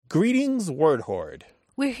Greetings, Word Horde.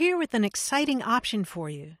 We're here with an exciting option for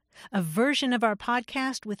you. A version of our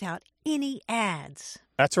podcast without any ads.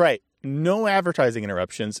 That's right. No advertising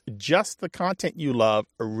interruptions, just the content you love,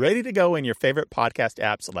 ready to go in your favorite podcast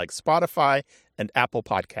apps like Spotify and Apple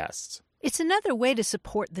Podcasts. It's another way to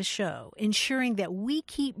support the show, ensuring that we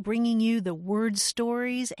keep bringing you the word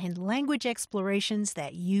stories and language explorations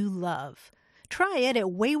that you love. Try it at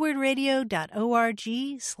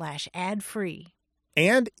waywardradio.org/ad-free.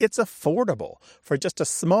 And it's affordable. For just a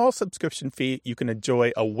small subscription fee, you can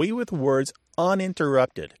enjoy A Way with Words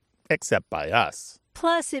uninterrupted, except by us.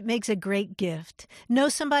 Plus, it makes a great gift. Know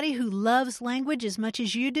somebody who loves language as much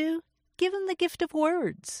as you do? Give them the gift of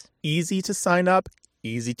words. Easy to sign up,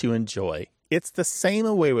 easy to enjoy. It's the same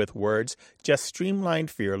A Way with Words, just streamlined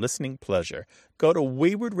for your listening pleasure. Go to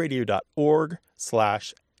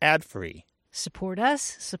waywardradio.org/ad-free. Support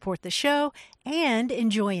us, support the show, and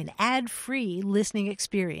enjoy an ad-free listening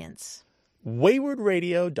experience.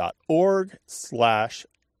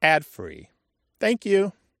 waywardradio.org/ad-free. Thank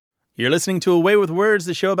you. You're listening to A Way with Words,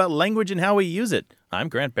 the show about language and how we use it. I'm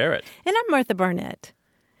Grant Barrett. And I'm Martha Barnett.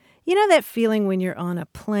 You know that feeling when you're on a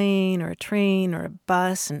plane or a train or a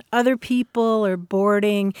bus and other people are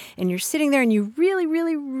boarding and you're sitting there and you really,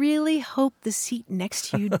 really, really hope the seat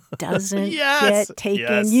next to you doesn't get taken?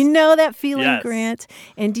 Yes. You know that feeling, Yes. Grant?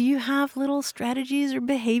 And do you have little strategies or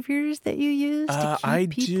behaviors that you use to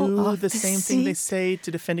keep people off the the same seat? thing they say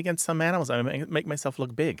to defend against some animals. I make myself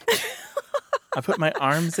look big. I put my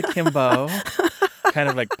arms akimbo, kind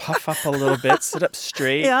of like puff up a little bit, sit up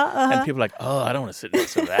straight. And people are like, oh, I don't want to sit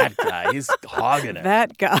next to that guy. He's hogging it.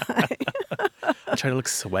 That guy. I try to look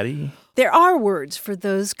sweaty. There are words for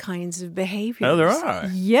those kinds of behaviors. Oh, there are?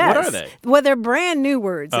 Yes. What are they? Well, they're brand new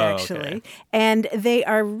words, Oh, actually. okay. And they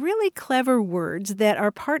are really clever words that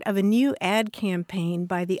are part of a new ad campaign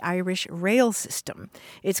by the Irish rail system.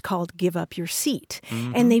 It's called Give Up Your Seat.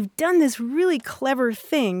 Mm-hmm. And they've done this really clever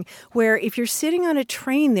thing where if you're sitting on a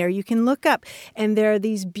train there, you can look up and there are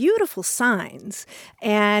these beautiful signs.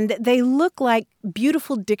 And they look like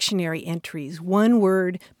beautiful dictionary entries, one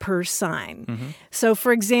word per sign. Mm-hmm. So,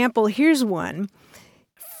 for example, here's one,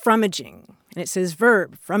 frummaging. And it says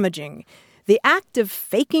verb, frummaging. The act of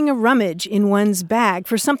faking a rummage in one's bag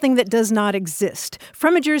for something that does not exist.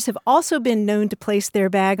 Frummagers have also been known to place their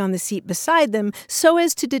bag on the seat beside them so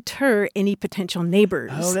as to deter any potential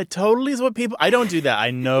neighbors. Oh, that totally is what people... I don't do that. I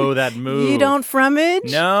know that move. You don't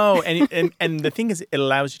frummage? No. And the thing is, it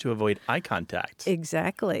allows you to avoid eye contact.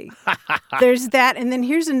 Exactly. There's that. And then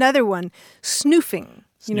here's another one, snoofing.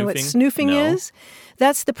 You know what snoofing No. is?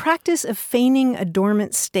 That's the practice of feigning a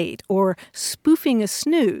dormant state or spoofing a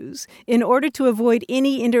snooze in order to avoid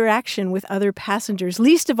any interaction with other passengers,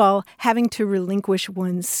 least of all having to relinquish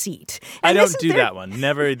one's seat. I don't do that one.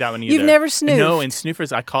 Never that one either. You've never snoofed? No, in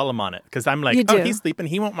snoofers, I call him on it because I'm like, You do. He's sleeping.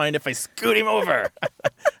 He won't mind if I scoot him over.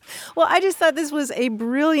 Well, I just thought this was a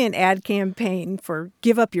brilliant ad campaign for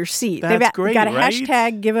Give Up Your Seat. That's They've great, got a right?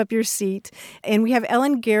 hashtag Give Up Your Seat. And we have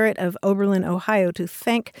Ellen Garrett of Oberlin, Ohio, to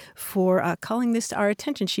thank for calling this to our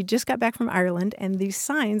attention. She just got back from Ireland, and these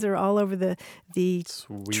signs are all over the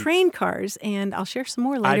Sweet. train cars. And I'll share some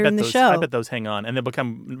more later in the I show. bet those hang on, and they'll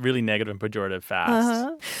become really negative and pejorative fast.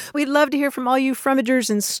 We'd love to hear from all you frummagers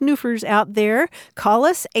and snoofers out there. Call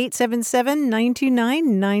us,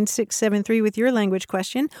 877-929-9673 with your language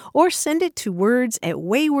question, or send it to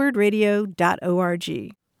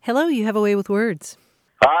words@waywardradio.org. Hello, you have a way with words.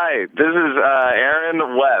 Hi, this is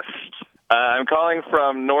Aaron West. I'm calling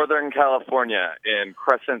from Northern California in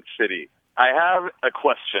Crescent City. I have a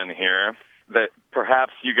question here that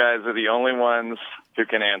perhaps you guys are the only ones who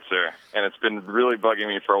can answer, and it's been really bugging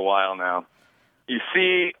me for a while now. You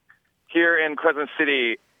see, here in Crescent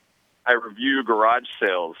City, I review garage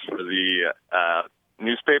sales for the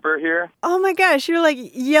newspaper here. Oh my gosh, you're like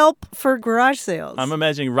Yelp for garage sales. I'm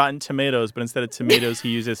imagining Rotten Tomatoes, but instead of tomatoes, he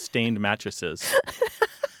uses stained mattresses.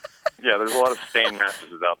 Yeah, there's a lot of stained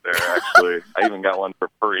mattresses out there, actually. I even got one for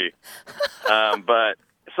free. But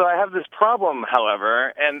so I have this problem,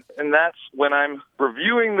 however, and that's when I'm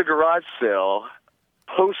reviewing the garage sale,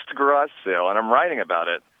 post-garage sale, and I'm writing about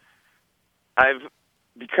it, I've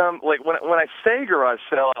become, like, when I say garage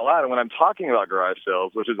sale out loud, and when I'm talking about garage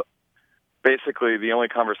sales, which is basically the only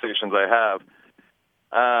conversations I have,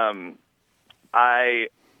 I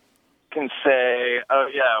can say, oh,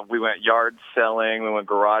 yeah, we went yard selling, we went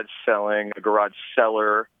garage selling, a garage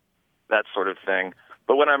seller, that sort of thing.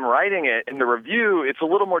 But when I'm writing it in the review, it's a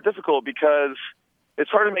little more difficult because it's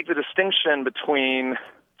hard to make the distinction between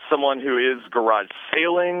someone who is garage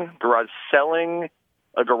selling,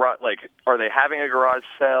 a garage, like, are they having a garage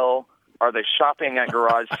sale? Are they shopping at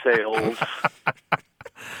garage sales?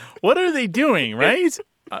 What are they doing, right?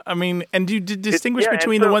 I mean, and do you distinguish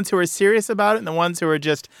between the ones who are serious about it and the ones who are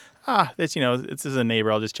just, this is a neighbor.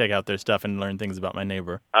 I'll just check out their stuff and learn things about my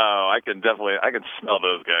neighbor. Oh, I can smell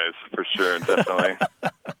those guys for sure, definitely.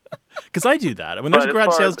 Because I do that. When there's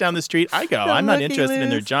garage sales down the street, I go. I'm not interested in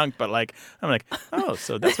their junk, but I'm like, oh,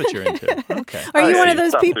 so that's what you're into. Okay. Are you one of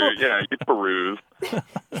those people? Yeah, you peruse.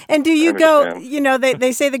 And do you go,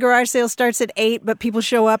 they say the garage sale starts at 8, but people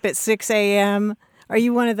show up at 6 a.m. Are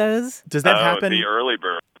you one of those? Does that happen? The early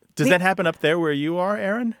bird. Does that happen up there where you are,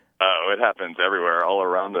 Aaron? Oh, it happens everywhere, all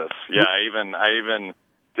around us. Yeah, I even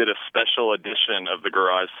did a special edition of the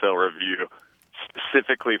Garage Sale Review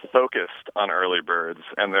specifically focused on early birds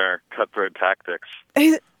and their cutthroat tactics.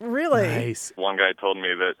 Really? Nice. One guy told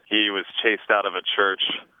me that he was chased out of a church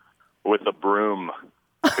with a broom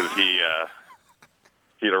because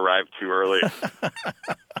he'd arrived too early.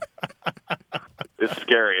 It's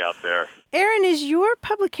scary out there. Aaron, is your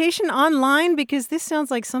publication online? Because this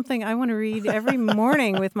sounds like something I want to read every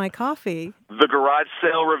morning with my coffee.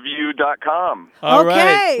 TheGarageSaleReview.com. All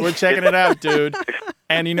right. We're checking it out, dude.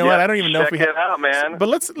 And you know what? I don't even know if we check it out, man. But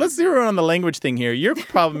let's zero in on the language thing here. Your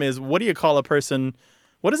problem is, what do you call a person?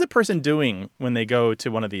 What is a person doing when they go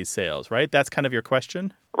to one of these sales, right? That's kind of your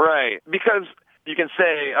question? Right. Because you can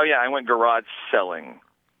say, oh, yeah, I went garage selling,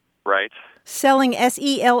 right? Selling,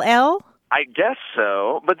 SELL? I guess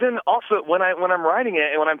so. But then also when I'm writing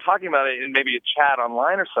it and when I'm talking about it in maybe a chat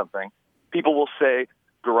online or something, people will say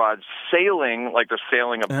garage sailing, like they're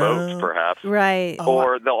sailing a boat, perhaps. Right.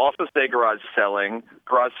 Or they'll also say garage selling,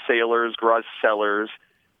 garage sailors, garage sellers.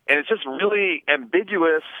 And it's just really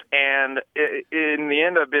ambiguous. And in the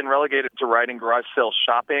end, I've been relegated to writing garage sale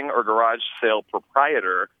shopping or garage sale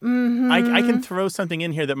proprietor. Mm-hmm. I can throw something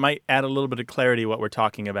in here that might add a little bit of clarity to what we're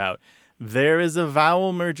talking about. There is a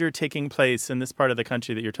vowel merger taking place in this part of the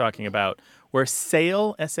country that you're talking about, where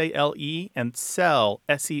sale, S-A-L-E, and sell,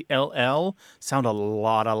 S-E-L-L, sound a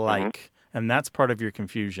lot alike. Mm-hmm. And that's part of your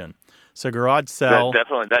confusion. So garage sell...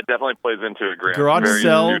 That definitely plays into it, Graham. Garage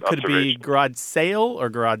sell could be garage sale or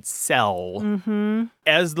garage sell. Mm-hmm.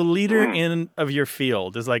 As the leader of your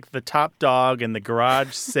field, as like the top dog in the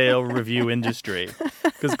garage sale review industry,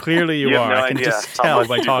 because clearly you are. No I can idea just tell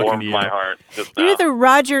by talking to you. My heart just You're the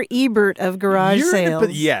Roger Ebert of garage sales.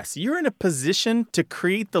 Yes, you're in a position to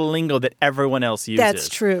create the lingo that everyone else uses. That's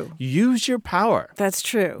true. Use your power. That's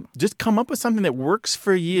true. Just come up with something that works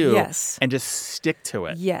for you. Yes. And just stick to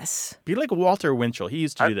it. Yes. Be like Walter Winchell. He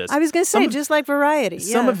used to do this. I was going to say, just like Variety.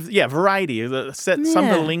 Variety. Set some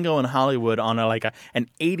of the lingo in Hollywood on an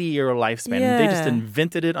 80-year lifespan. Yeah. They just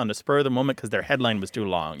invented it on the spur of the moment because their headline was too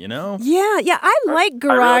long, you know? Yeah. I like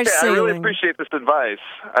garage sailing. I really appreciate this advice.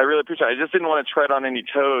 I really appreciate it. I just didn't want to tread on any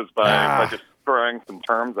toes by just throwing some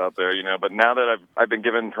terms out there, you know. But now that I've been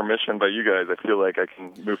given permission by you guys, I feel like I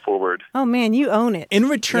can move forward. Oh, man, you own it. In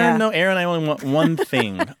return, though, Aaron, I only want one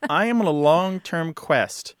thing. I am on a long-term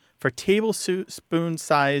quest for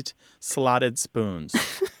tablespoon-sized slotted spoons.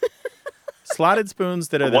 Slotted spoons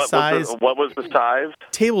that are the size... What was the size?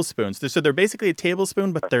 Tablespoons. So they're basically a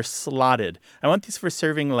tablespoon, but they're slotted. I want these for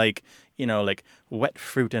serving like wet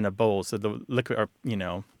fruit in a bowl. So the liquid, or,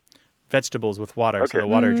 vegetables with water, so the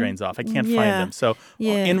water drains off. I can't find them. So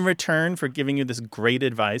in return for giving you this great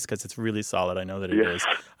advice, because it's really solid, I know that it is,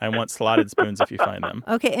 I want slotted spoons if you find them.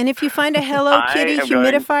 Okay, and if you find a Hello Kitty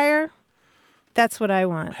humidifier... That's what I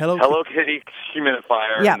want. Hello Kitty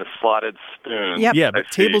humidifier and the slotted spoon. Yep. Yeah, but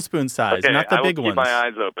tablespoon size, not the big ones. I will keep my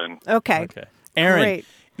eyes open. Okay. Aaron,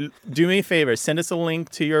 do me a favor. Send us a link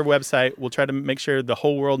to your website. We'll try to make sure the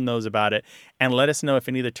whole world knows about it. And let us know if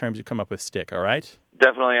any of the terms you come up with stick, all right?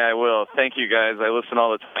 Definitely I will. Thank you, guys. I listen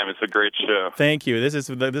all the time. It's a great show. Thank you. This is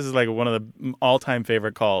like one of the all-time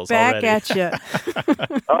favorite calls Back already. at you.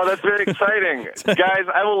 Oh, that's very exciting. Guys,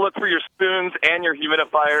 I will look for your spoons and your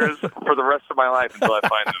humidifiers for the rest of my life until I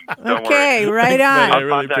find them. Don't worry. Right on. I I'll really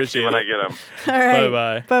contact appreciate you when it. I get them. All right.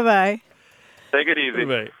 Bye-bye. Bye-bye. Take it easy.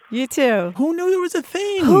 Bye-bye. You too. Who knew there was a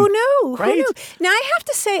thing? Who knew? Right? Who knew? Now, I have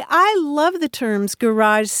to say, I love the terms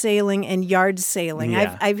garage sailing and yard sailing.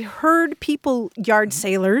 Yeah. I've heard people, yard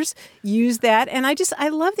sailors, use that, and I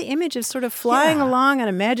love the image of sort of flying along on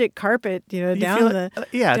a magic carpet, down the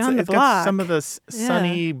it's block. got some of the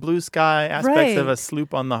sunny blue sky aspects of a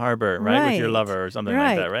sloop on the harbor, right? With your lover or something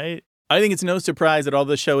like that, right? I think it's no surprise that all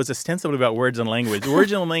this show is ostensibly about words and language.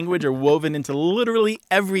 Words and language are woven into literally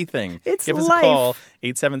everything. Give us a call,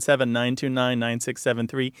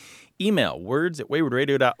 877-929-9673. Email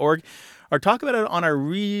words@waywardradio.org or talk about it on our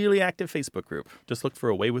really active Facebook group. Just look for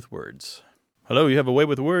A Way with Words. Hello, you have A Way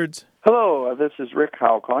with Words. Hello, this is Rick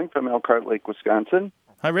Howell calling from Elkhart Lake, Wisconsin.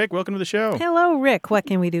 Hi, Rick. Welcome to the show. Hello, Rick. What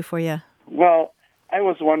can we do for you? Well, I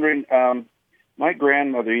was wondering, my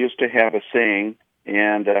grandmother used to have a saying,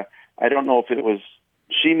 and I don't know if it was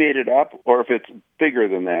she made it up or if it's bigger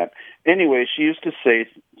than that. Anyway, she used to say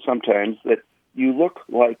sometimes that you look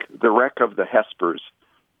like the wreck of the Hespers.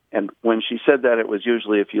 And when she said that, it was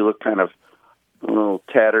usually if you look kind of a little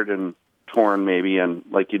tattered and torn maybe and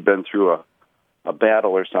like you'd been through a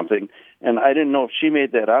battle or something. And I didn't know if she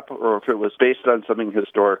made that up or if it was based on something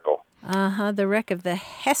historical. The wreck of the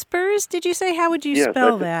Hespers, did you say? How would you Yes,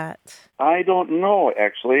 spell that? I don't know,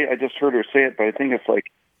 actually. I just heard her say it, but I think it's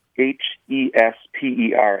like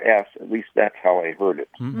Hespers. At least that's how I heard it.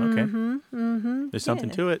 Okay. There's something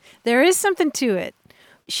to it. There is something to it.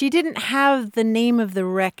 She didn't have the name of the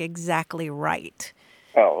wreck exactly right.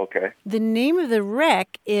 Oh, okay. The name of the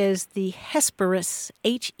wreck is the Hesperus,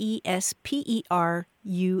 Hesperus.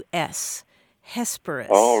 Hesperus.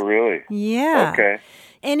 Oh, really? Yeah. Okay.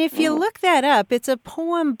 And if you look that up, it's a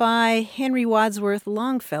poem by Henry Wadsworth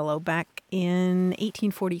Longfellow back in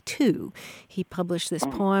 1842. He published this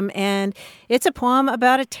poem, and it's a poem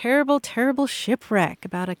about a terrible, terrible shipwreck,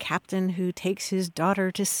 about a captain who takes his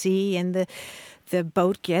daughter to sea, and the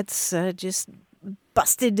boat gets just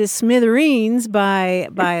busted to smithereens by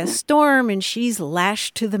a storm, and she's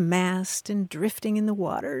lashed to the mast and drifting in the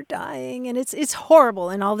water, dying, and it's horrible,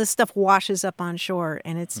 and all this stuff washes up on shore,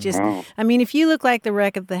 and it's just, I mean, if you look like the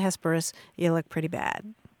wreck of the Hesperus, you look pretty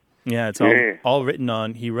bad. Yeah, it's all written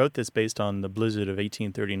on. He wrote this based on the blizzard of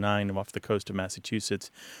 1839 off the coast of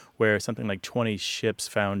Massachusetts, where something like 20 ships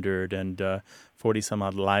foundered and 40 some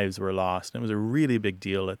odd lives were lost. And it was a really big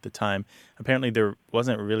deal at the time. Apparently, there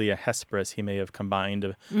wasn't really a Hesperus. He may have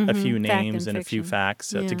combined a few names and a few facts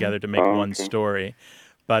together to make one story.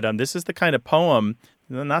 But this is the kind of poem,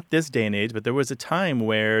 not this day and age, but there was a time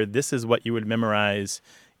where this is what you would memorize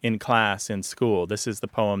in class, in school. This is the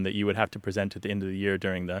poem that you would have to present at the end of the year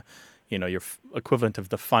during the, your equivalent of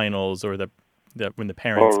the finals or the when the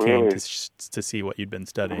parents came to see what you'd been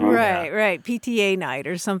studying. Right. PTA night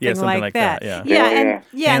or something like that. Yeah. And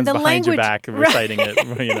hands the behind language, your back reciting it,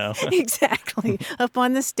 Exactly. Up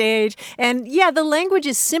on the stage. And the language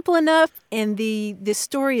is simple enough and the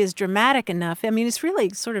story is dramatic enough. I mean, it's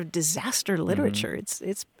really sort of disaster literature.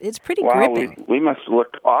 It's pretty gripping. We must have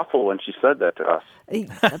looked awful when she said that to us.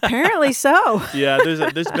 Apparently so. Yeah,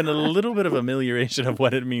 there's been a little bit of amelioration of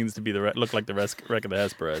what it means to be look like the wreck of the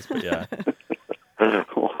Hesperus, but yeah.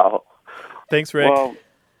 Wow. Thanks, Rick. Well,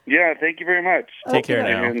 yeah, thank you very much. Take care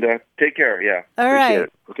now. And take care, yeah. All right.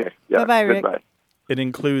 It. Okay. Yeah. Bye-bye, Rick. Goodbye. It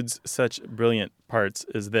includes such brilliant parts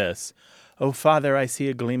as this. "O Father, I see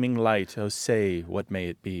a gleaming light. O say, what may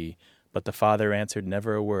it be?" But the father answered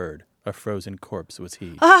never a word. A frozen corpse was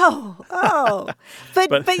he. Oh.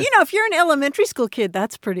 But if you're an elementary school kid,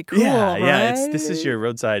 that's pretty cool. Yeah. Right? This is your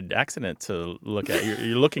roadside accident to look at.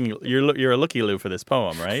 You're a looky-loo for this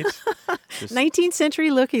poem, right? 19th century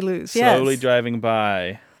looky-loos. Slowly yes. driving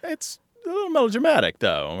by. It's a little melodramatic,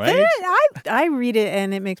 though, right? I read it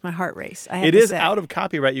and it makes my heart race. It is out of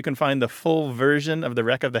copyright. You can find the full version of The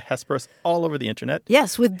Wreck of the Hesperus all over the internet.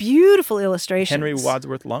 Yes, with beautiful illustrations. Henry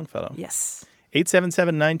Wadsworth Longfellow. Yes.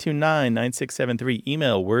 877-929-9673.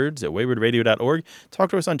 Email words@waywardradio.org. Talk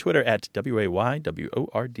to us on Twitter at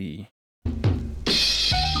WAYWORD.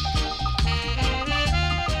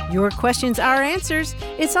 Your questions, our answers.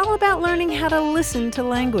 It's all about learning how to listen to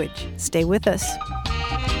language. Stay with us.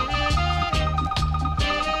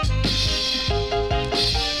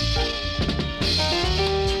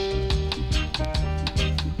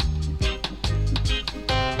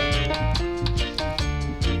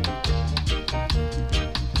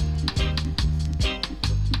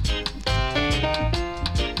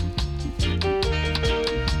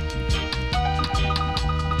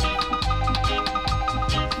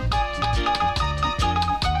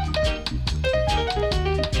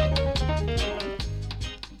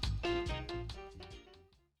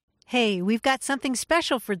 Hey, we've got something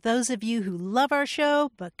special for those of you who love our show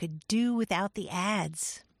but could do without the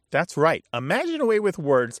ads. That's right. Imagine a way with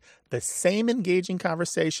words, the same engaging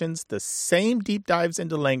conversations, the same deep dives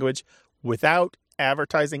into language without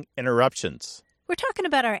advertising interruptions. We're talking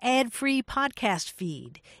about our ad-free podcast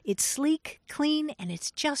feed. It's sleek, clean, and it's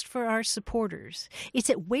just for our supporters. It's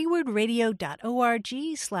at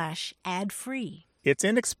waywardradio.org/ad-free. It's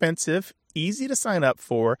inexpensive, easy to sign up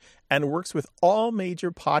for, and works with all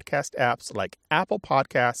major podcast apps like Apple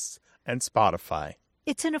Podcasts and Spotify.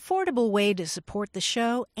 It's an affordable way to support the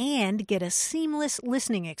show and get a seamless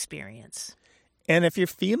listening experience. And if you're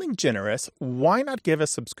feeling generous, why not give a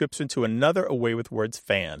subscription to another Away with Words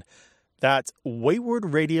fan? That's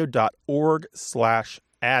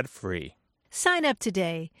waywardradio.org/ad-free. Sign up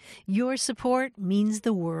today. Your support means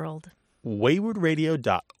the world.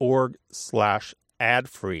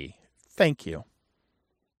 waywardradio.org/ad-free. Thank you.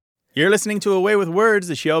 You're listening to Away with Words,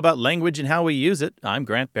 the show about language and how we use it. I'm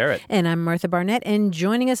Grant Barrett. And I'm Martha Barnett. And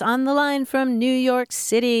joining us on the line from New York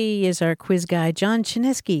City is our quiz guy, John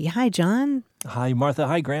Chinesky. Hi, John. Hi, Martha.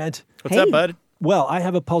 Hi, Grant. What's up, bud? Well, I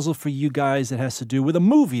have a puzzle for you guys that has to do with a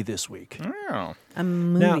movie this week. Oh. A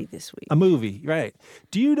movie this week. A movie, right.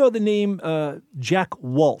 Do you know the name Jack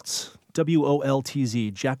Waltz?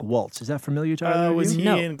 W-O-L-T-Z, Jack Waltz. Is that familiar to either of Was you? he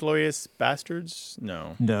No. in Glorious Bastards?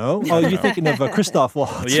 No. No? Oh, you're thinking of Christoph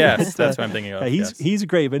Waltz. Yes, that's what I'm thinking of. Yeah, he's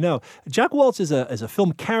great, but no. Jack Waltz is a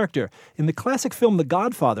film character. In the classic film The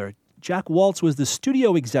Godfather, Jack Waltz was the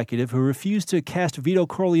studio executive who refused to cast Vito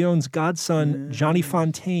Corleone's godson, Johnny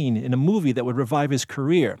Fontaine, in a movie that would revive his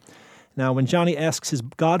career. Now, when Johnny asks his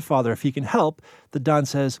godfather if he can help, the Don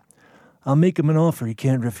says, "I'll make him an offer he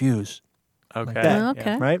can't refuse." Okay. Like that,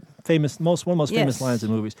 Okay. right? One of the most famous Yes. lines in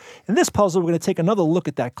movies. In this puzzle, we're going to take another look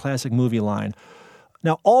at that classic movie line.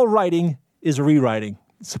 Now, all writing is rewriting.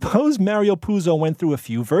 Suppose Mario Puzo went through a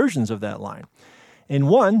few versions of that line. In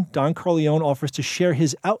one, Don Corleone offers to share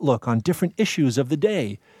his outlook on different issues of the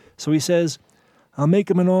day. So he says, "I'll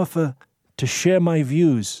make him an offer to share my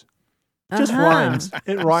views." Just rhymes.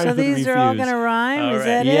 It rhymes So with these are all refuse. going to rhyme? All Is right.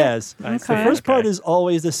 that it? Yes. I The see. first part Okay. is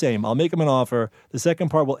always the same. I'll make him an offer. The second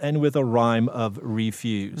part will end with a rhyme of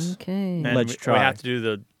refuse. Okay. And Let's we try. have to do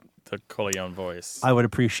the Corleone voice. I would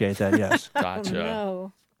appreciate that, yes. Gotcha.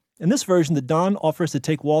 No. In this version, the Don offers to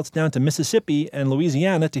take Waltz down to Mississippi and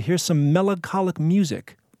Louisiana to hear some melancholic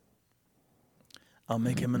music. I'll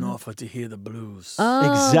make him an offer to hear the blues. Oh,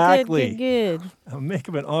 Exactly. Good. I'll make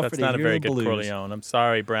him an offer That's to not a hear very the good blues. Corleone. I'm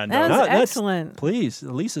sorry, Brando. That was No, that's- excellent. Please,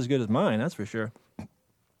 at least as good as mine, that's for sure.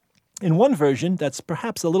 In one version, that's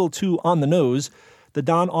perhaps a little too on the nose, the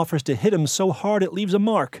Don offers to hit him so hard it leaves a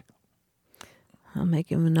mark. I'll make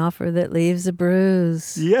him an offer that leaves a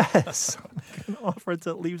bruise. Yes, an offer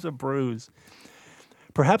that leaves a bruise.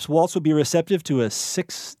 Perhaps Waltz would be receptive to a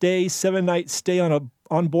 6-day, 7-night stay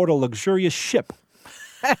on board a luxurious ship.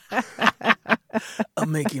 I'll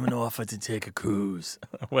make him an offer to take a cruise.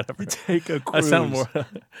 Whatever. Take a I cruise. sound more.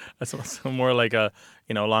 I sound more like a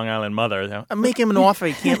Long Island mother. I'll make him an offer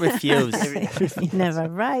he can't refuse. You never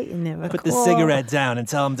write, you never Put the call. cigarette down and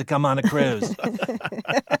tell him to come on a cruise.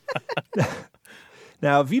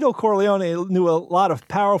 Now, Vito Corleone knew a lot of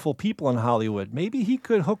powerful people in Hollywood. Maybe he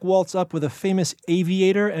could hook Waltz up with a famous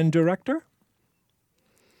aviator and director?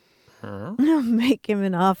 I'll make him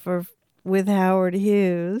an offer with Howard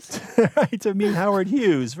Hughes. Right, to meet Howard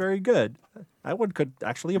Hughes. Very good. That one could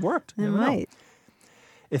actually have worked. It You never know. might.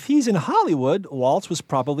 If he's in Hollywood, Waltz was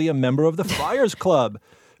probably a member of the Friars Club.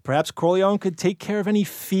 Perhaps Corleone could take care of any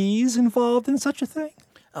fees involved in such a thing?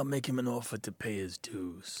 I'll make him an offer to pay his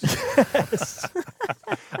dues.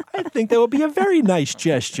 I think that would be a very nice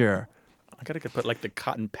gesture. I gotta put like the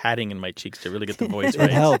cotton padding in my cheeks to really get the voice It right.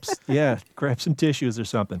 helps. Yeah, grab some tissues or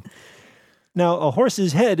something. Now, a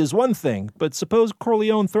horse's head is one thing, but suppose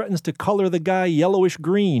Corleone threatens to color the guy yellowish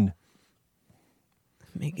green.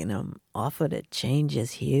 Making him offer to change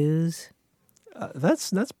his hues.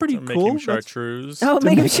 That's pretty Make cool. him That's- chartreuse. Oh, to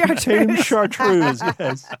make him make him chartreuse. chartreuse,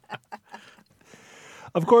 yes.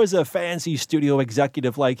 Of course, a fancy studio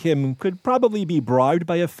executive like him could probably be bribed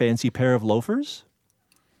by a fancy pair of loafers.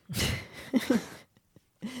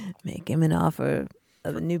 Make him an offer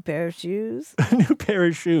of a new pair of shoes. A new pair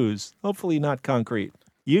of shoes. Hopefully not concrete.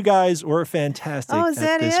 You guys were fantastic Oh, is at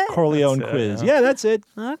that this it? Corleone That's it, quiz. yeah. Yeah, that's it.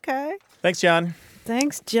 Okay. Thanks, John.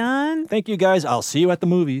 Thanks, John. Thank you, guys. I'll see you at the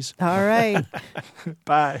movies. All right.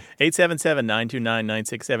 Bye.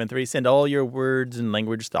 877-929-9673. Send all your words and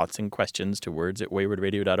language thoughts and questions to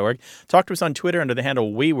words@waywardradio.org. Talk to us on Twitter under the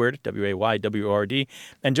handle Wayward, W-A-Y-W-O-R-D,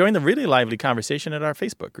 and join the really lively conversation at our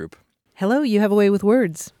Facebook group. Hello, you have a way with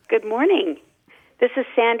words. Good morning. This is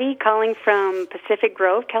Sandy calling from Pacific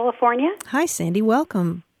Grove, California. Hi, Sandy.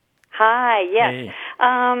 Welcome. Hi, yes. Hey.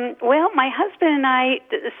 Well, my husband and I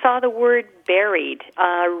saw the word buried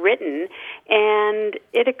written, and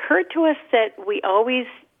it occurred to us that we always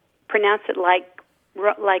pronounce it like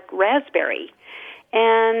raspberry.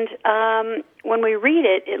 And when we read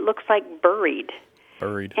it, it looks like buried.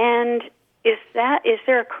 Buried. And is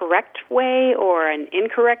there a correct way or an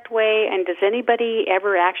incorrect way? And does anybody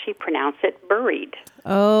ever actually pronounce it buried?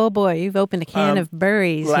 Oh, boy, you've opened a can of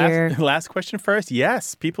berries here. Last question first.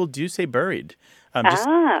 Yes, people do say buried. Just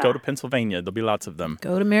go to Pennsylvania. There'll be lots of them.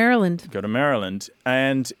 Go to Maryland. Go to Maryland.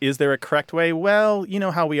 And is there a correct way? Well, you know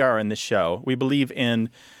how we are in this show. We believe in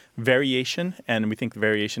variation, and we think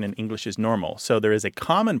variation in English is normal. So there is a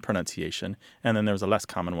common pronunciation, and then there's a less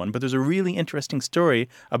common one. But there's a really interesting story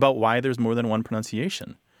about why there's more than one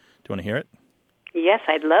pronunciation. you want to hear it? Yes,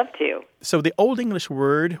 I'd love to. So the Old English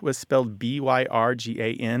word was spelled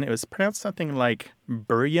Byrgan. It was pronounced something like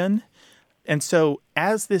Buryan. And so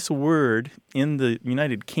as this word in the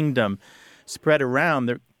United Kingdom spread around,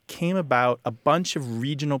 there came about a bunch of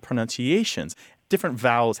regional pronunciations, different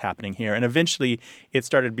vowels happening here. And eventually it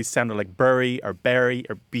started to be sounded like Bury or Berry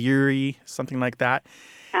or Beery, something like that.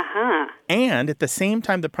 Uh-huh. And at the same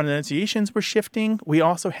time the pronunciations were shifting, we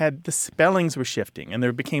also had the spellings were shifting, and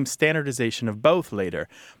there became standardization of both later.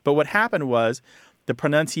 But what happened was the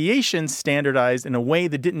pronunciation standardized in a way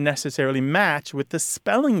that didn't necessarily match with the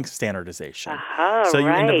spelling standardization. Uh-huh, so you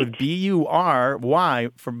end up right. with B-U-R-Y.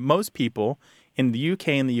 For most people in the UK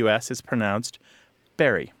and the US, is pronounced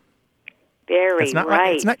berry. Very It's not right.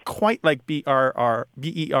 like, it's not quite like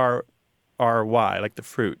B-E-R-R-Y, like the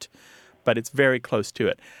fruit, but it's very close to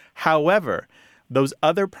it. However, those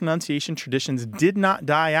other pronunciation traditions did not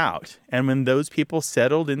die out. And when those people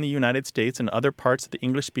settled in the United States and other parts of the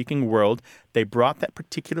English-speaking world, they brought that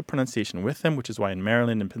particular pronunciation with them, which is why in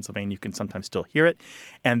Maryland and Pennsylvania you can sometimes still hear it.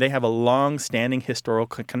 And they have a long-standing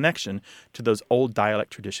historical connection to those old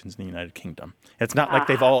dialect traditions in the United Kingdom. It's not like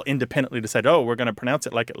they've all independently decided, oh, we're going to pronounce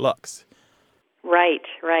it like it looks. Right,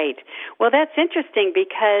 right. Well, that's interesting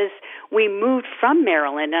because we moved from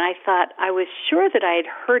Maryland, and I thought I was sure that I had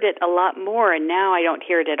heard it a lot more, and now I don't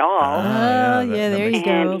hear it at all. Oh, yeah, there you go.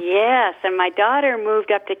 And yes, and my daughter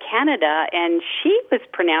moved up to Canada, and she was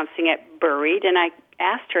pronouncing it buried, and I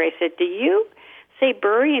asked her, I said, do you say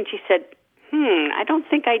bury? And she said, I don't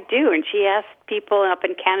think I do. And she asked people up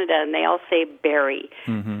in Canada, and they all say berry.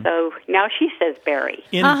 Mm-hmm. So now she says berry.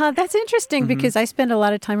 That's interesting because I spend a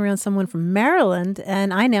lot of time around someone from Maryland,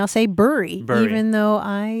 and I now say bury, even though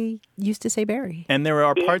I used to say berry. And there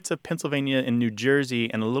are parts of Pennsylvania and New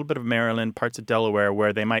Jersey and a little bit of Maryland, parts of Delaware,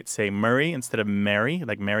 where they might say Murray instead of Merry,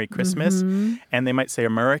 like Merry Christmas. Mm-hmm. And they might say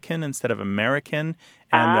American instead of American.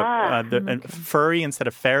 And and furry instead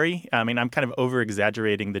of fairy. I mean, I'm kind of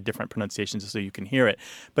over-exaggerating the different pronunciations so you can hear it.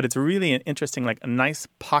 But it's really an interesting, like a nice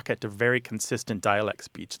pocket of very consistent dialect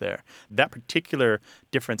speech there. That particular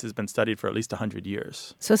difference has been studied for at least 100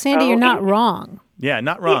 years. So, Sandy, you're not wrong. Yeah,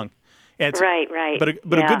 not wrong. Right. But a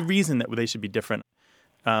good reason that they should be different.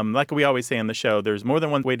 Like we always say on the show, there's more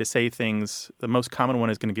than one way to say things. The most common one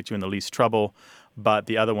is going to get you in the least trouble, but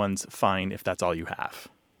the other one's fine if that's all you have.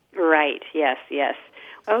 Right, yes.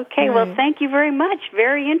 Okay, well, thank you very much.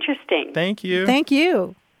 Very interesting. Thank you. Thank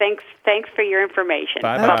you. Thanks for your information.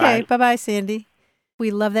 Bye-bye. Okay, bye-bye, Sandy.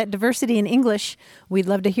 We love that diversity in English. We'd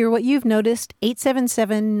love to hear what you've noticed.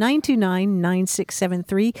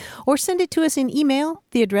 877-929-9673. Or send it to us in email.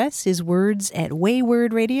 The address is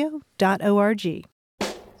words@waywordradio.org.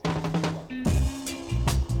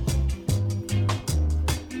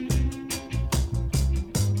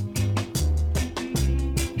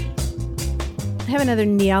 I have another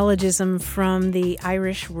neologism from the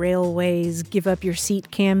Irish Railways Give Up Your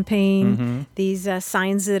Seat campaign. Mm-hmm. These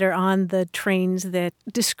signs that are on the trains that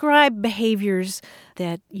describe behaviors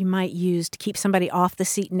that you might use to keep somebody off the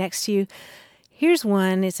seat next to you. Here's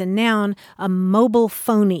one. It's a noun, a mobile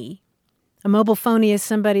phony. A mobile phony is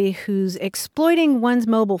somebody who's exploiting one's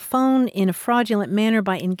mobile phone in a fraudulent manner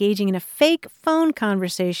by engaging in a fake phone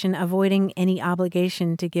conversation, avoiding any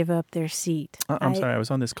obligation to give up their seat. I'm sorry, I was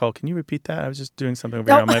on this call. Can you repeat that? I was just doing something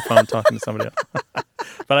over here on my phone talking to somebody else.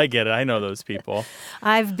 But I get it. I know those people.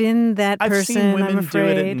 I've been that person, I've seen women I'm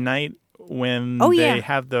afraid. do it at night when they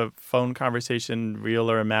have the phone conversation real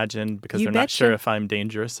or imagined because they're not sure if I'm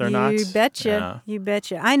dangerous or not. You betcha. Yeah. You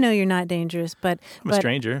betcha. I know you're not dangerous, but... I'm a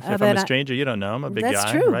stranger. If I'm a stranger, you don't know. I'm a big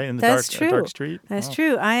guy, true. right? In the dark street. That's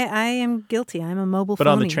true. I am guilty. I'm a mobile phony.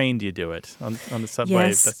 But on the train, do you do it? On the subway?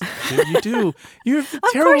 Yes. You do. You're a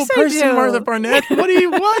terrible person, Martha Barnett.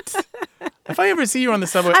 What? If I ever see you on the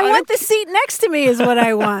subway... I want the seat next to me is what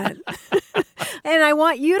I want. And I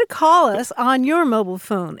want you to call us on your mobile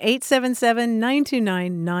phone,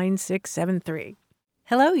 877-929-9673.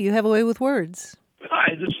 Hello, you have a way with words.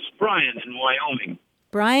 Hi, this is Brian in Wyoming.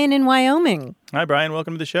 Brian in Wyoming. Hi, Brian.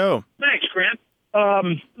 Welcome to the show. Thanks, Grant. Let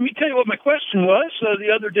me tell you what my question was. The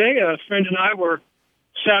other day, a friend and I were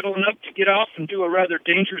saddling up to get off and do a rather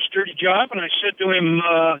dangerous, dirty job, and I said to him,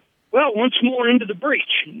 once more into the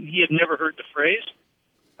breach. He had never heard the phrase.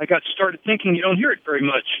 I got started thinking you don't hear it very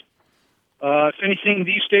much. If anything,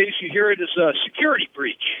 these days you hear it as a security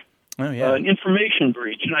breach, an information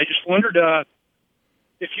breach. And I just wondered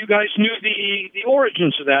if you guys knew the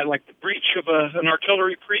origins of that, like the breach of an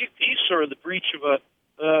artillery piece or the breach of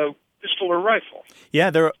a pistol or rifle. Yeah,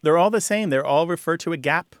 they're all the same. They're all refer to a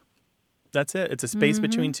gap. That's it. It's a space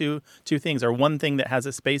between two things, or one thing that has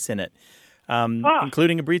a space in it.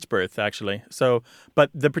 including a breech birth, actually. So, but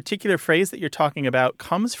the particular phrase that you're talking about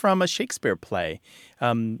comes from a Shakespeare play,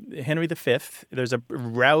 Henry V. There's a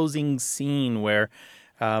rousing scene where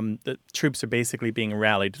the troops are basically being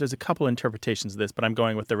rallied. There's a couple interpretations of this, but I'm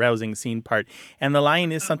going with the rousing scene part. And the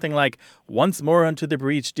line is something like, "Once more unto the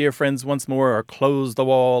breach, dear friends, once more, or close the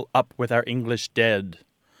wall up with our English dead."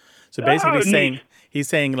 So basically he's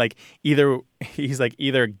saying like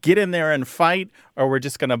either get in there and fight, or we're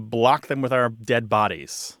just going to block them with our dead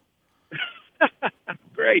bodies.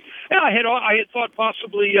 Great. Yeah, I had thought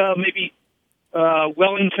possibly maybe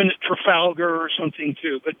Wellington at Trafalgar or something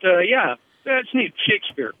too. But yeah, that's neat.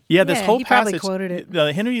 Shakespeare. Yeah, this whole he passage. probably quoted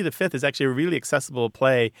it. Henry V is actually a really accessible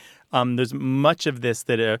play. There's much of this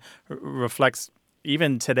that reflects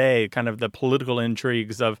even today kind of the political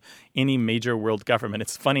intrigues of any major world government.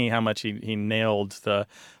 It's funny how much he nailed the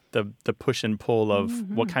push and pull of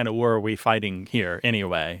what kind of war are we fighting here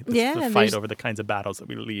anyway. The fight over the kinds of battles that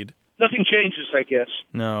we lead. Nothing changes, I guess.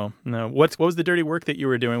 No. What was the dirty work that you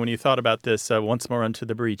were doing when you thought about this once more unto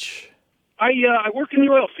the breach? I work in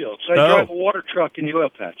the oil fields. I drive a water truck in the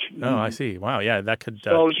oil patch. Oh, I see. Wow, yeah, that could...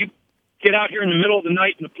 So you get out here in the middle of the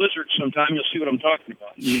night in a blizzard sometime, you'll see what I'm talking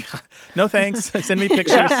about. No, thanks. Send me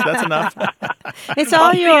pictures. That's enough. It's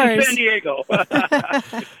all yours. San Diego.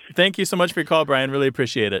 Thank you so much for your call, Brian. Really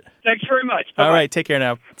appreciate it. Thanks very much. Bye-bye. All right, take care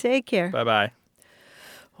now. Take care. Bye-bye.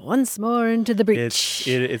 Once more into the breach.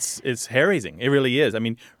 It's hair-raising. It really is. I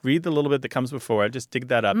mean, read the little bit that comes before. Just dig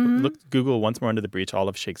that up. Google Once More Into the Breach. All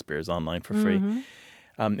of Shakespeare is online for free.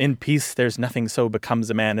 In peace, there's nothing so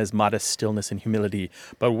becomes a man as modest stillness and humility.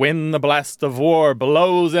 But when the blast of war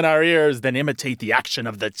blows in our ears, then imitate the action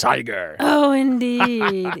of the tiger. Oh,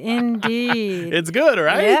 indeed. Indeed. It's good,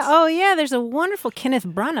 right? Yeah. Oh, yeah. There's a wonderful Kenneth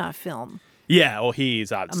Branagh film. Yeah, well,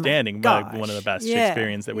 he's outstanding. One of the best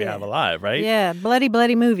Shakespeareans that we have alive, right? Yeah, bloody,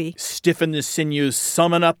 bloody movie. Stiffen the sinews,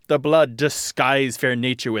 summon up the blood, disguise fair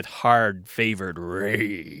nature with hard-favored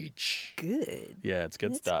rage. Good. Yeah, it's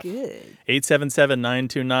good stuff. Good.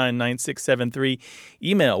 877-929-9673.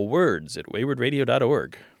 Email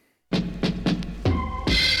words@waywardradio.org.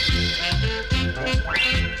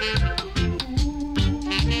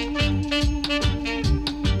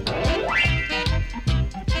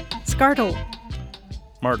 Scartle.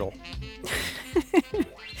 Martle.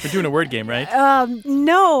 We're doing a word game, right?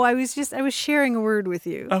 No, I was sharing a word with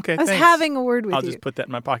you. Okay, I was thanks. having a word with you. I'll just put that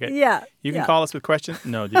in my pocket. Yeah. You can call us with questions.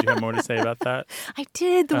 No, did you have more to say about that? I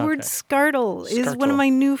did. The word scartle is one Scartle. of my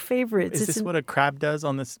new favorites. Is this what a crab does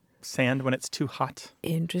on this sand when it's too hot?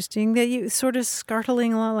 Interesting that you sort of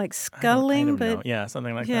scartling a lot like scuttling, I don't but know. Yeah,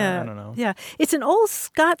 something like that. I don't know. Yeah, it's an old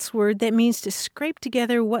Scots word that means to scrape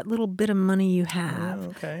together what little bit of money you have. Oh,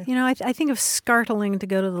 okay. You know, I think of scartling to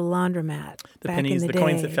go to the laundromat. The back pennies, in the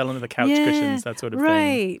coins day. that fell into the couch cushions, that sort of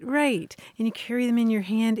thing. Right. And you carry them in your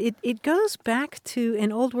hand. It goes back to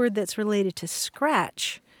an old word that's related to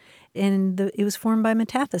scratch. And it was formed by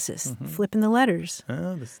metathesis, flipping the letters.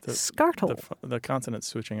 Oh, Scartle. The consonants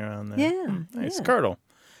switching around there. Yeah. Nice. Scartle.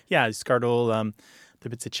 Yeah, scartle, the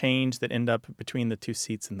bits of change that end up between the two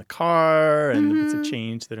seats in the car and the bits of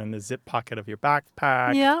change that are in the zip pocket of your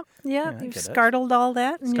backpack. Yeah. You've scartled all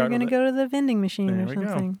that, and you're going to go to the vending machine or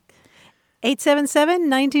something.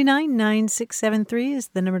 877-929-9673 is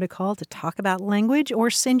the number to call to talk about language or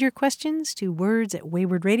send your questions to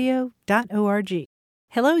words@waywardradio.org.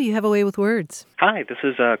 Hello, you have a way with words. Hi, this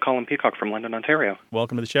is Colin Peacock from London, Ontario.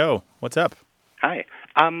 Welcome to the show. What's up? Hi.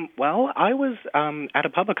 Well, I was at a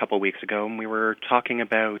pub a couple of weeks ago, and we were talking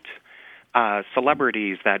about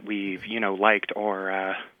celebrities that we've, liked,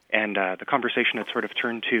 and the conversation had sort of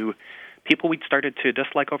turned to people we'd started to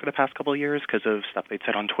dislike over the past couple of years because of stuff they'd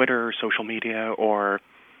said on Twitter or social media or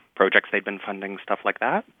projects they'd been funding, stuff like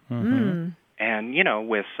that. And,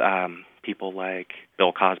 with people like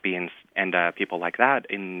Bill Cosby and people like that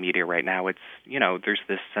in media right now, it's, there's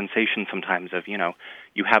this sensation sometimes of, you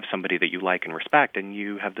have somebody that you like and respect, and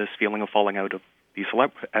you have this feeling of falling out of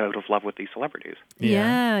love with these celebrities.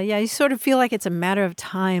 Yeah. You sort of feel like it's a matter of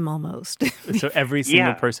time almost. So every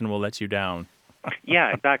single person will let you down.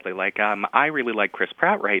 Yeah, exactly. Like, I really like Chris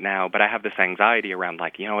Pratt right now, but I have this anxiety around,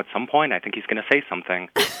 like, at some point I think he's going to say something.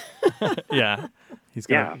 Yeah. He's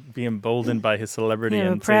going to be emboldened by his celebrity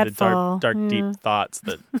and say the dark, deep thoughts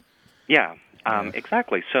that... Yeah,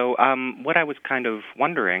 exactly. So what I was kind of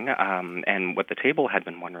wondering, and what the table had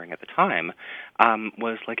been wondering at the time,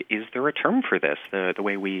 was, like, is there a term for this, the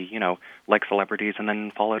way we, like celebrities and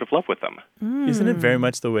then fall out of love with them? Isn't it very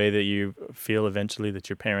much the way that you feel eventually that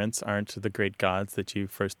your parents aren't the great gods that you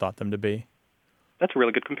first thought them to be? That's a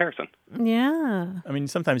really good comparison. Yeah. I mean,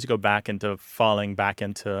 sometimes you go back into falling back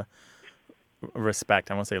into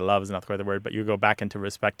respect. I won't say love is not quite the word, but you go back into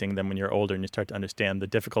respecting them when you're older and you start to understand the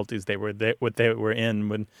difficulties what they were in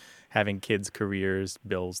when having kids, careers,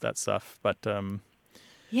 bills, that stuff. But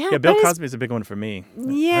yeah, Bill Cosby is a big one for me.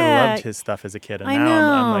 Yeah, I loved his stuff as a kid, and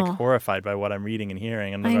now I'm like horrified by what I'm reading and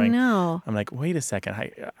hearing. And I'm like, wait a second,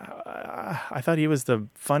 I thought he was the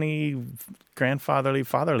funny, grandfatherly,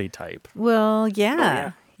 fatherly type. Well,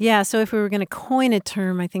 yeah. So if we were going to coin a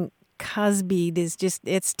term, I think Cosby is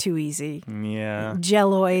it's too easy. Yeah.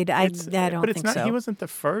 Jelloid. I don't think so. But he wasn't the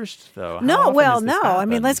first, though. No. I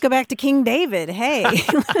mean, let's go back to King David. Hey,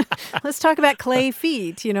 let's talk about clay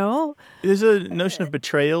feet, There's a notion of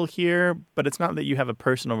betrayal here, but it's not that you have a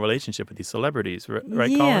personal relationship with these celebrities, right,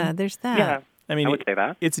 Colin? Yeah, there's that. Yeah. I mean, I would say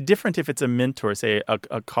that. It's different if it's a mentor, say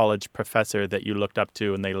a college professor that you looked up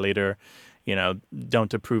to and they later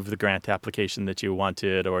don't approve the grant application that you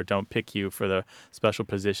wanted or don't pick you for the special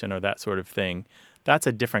position or that sort of thing. That's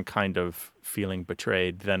a different kind of feeling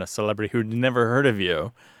betrayed than a celebrity who'd never heard of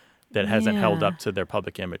you that hasn't held up to their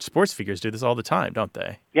public image. Sports figures do this all the time, don't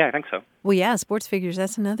they? Yeah, I think so. Well, yeah, sports figures,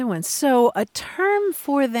 that's another one. So a term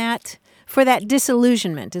for that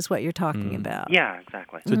disillusionment is what you're talking about. Yeah,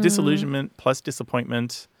 exactly. So disillusionment plus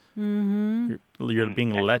disappointment. Mm-hmm. You're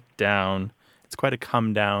being let down. It's quite a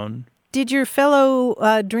come down. Did your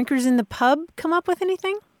fellow drinkers in the pub come up with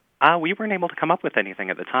anything? We weren't able to come up with anything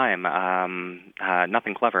at the time.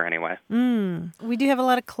 Nothing clever, anyway. We do have a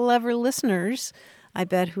lot of clever listeners, I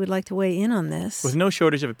bet, who would like to weigh in on this. With no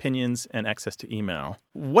shortage of opinions and access to email,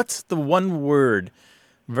 what's the one word,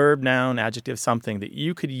 verb, noun, adjective, something that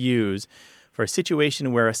you could use for a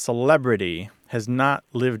situation where a celebrity has not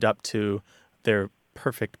lived up to their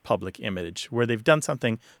perfect public image, where they've done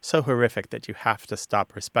something so horrific that you have to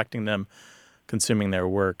stop respecting them, consuming their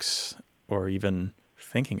works, or even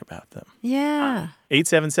thinking about them? Yeah.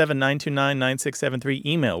 877-929-9673.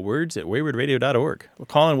 Email words@waywardradio.org. Well,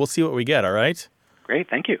 Colin, we'll see what we get, all right? Great,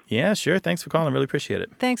 thank you. Yeah, sure. Thanks for calling. Really appreciate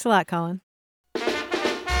it. Thanks a lot, Colin.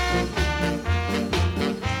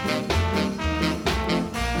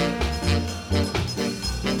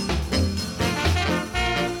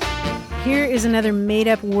 Here is another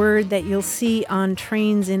made-up word that you'll see on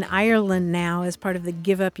trains in Ireland now as part of the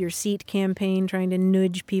Give Up Your Seat campaign, trying to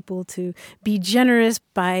nudge people to be generous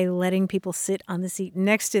by letting people sit on the seat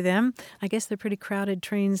next to them. I guess they're pretty crowded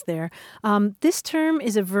trains there. This term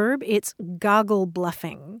is a verb. It's goggle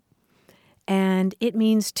bluffing. And it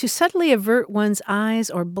means to subtly avert one's eyes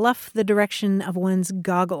or bluff the direction of one's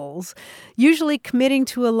goggles, usually committing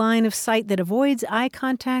to a line of sight that avoids eye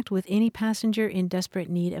contact with any passenger in desperate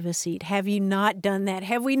need of a seat. Have you not done that?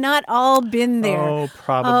 Have we not all been there? Oh,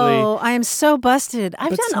 probably. Oh, I am so busted.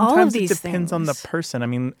 I've done all of these things. Sometimes it depends on the person. I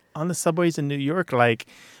mean, on the subways in New York, like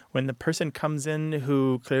when the person comes in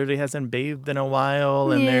who clearly hasn't bathed in a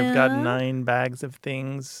while and they've got 9 bags of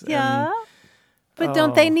things. Yeah. But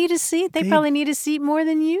don't they need a seat? They probably need a seat more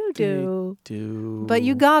than you do. They do. But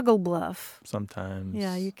you goggle bluff. Sometimes.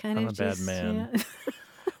 Yeah, you kind of I'm a bad man. Yeah.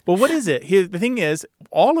 Well, what is it? The thing is,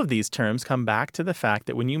 all of these terms come back to the fact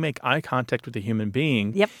that when you make eye contact with a human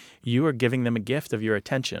being, you are giving them a gift of your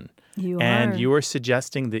attention. And you are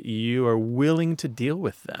suggesting that you are willing to deal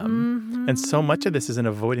with them. Mm-hmm. And so much of this is an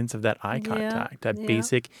avoidance of that eye contact, that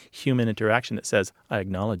basic human interaction that says, I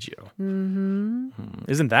acknowledge you. Mm-hmm.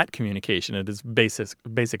 Isn't that communication in its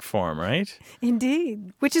basic form, right?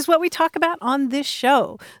 Indeed, which is what we talk about on this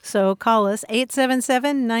show. So call us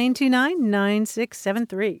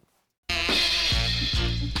 877-929-9673.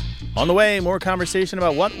 On the way, more conversation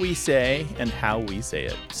about what we say and how we say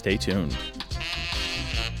it. Stay tuned.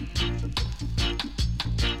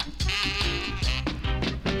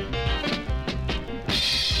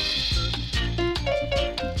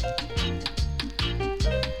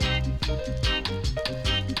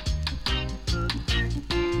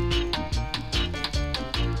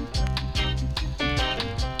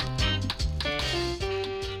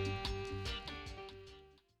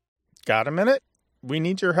 Got a minute? We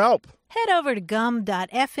need your help. Head over to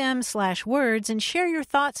gum.fm/words and share your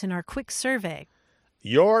thoughts in our quick survey.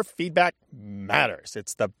 Your feedback matters.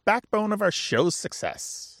 It's the backbone of our show's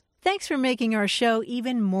success. Thanks for making our show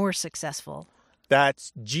even more successful.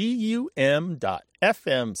 That's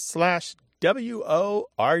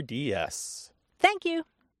gum.fm/WORDS. Thank you.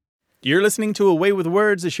 You're listening to A Way with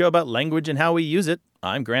Words, a show about language and how we use it.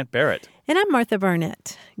 I'm Grant Barrett. And I'm Martha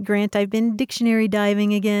Barnett. Grant, I've been dictionary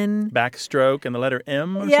diving again. Backstroke and the letter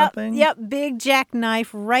M or something? Yep, big jackknife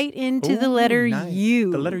right into the letter U.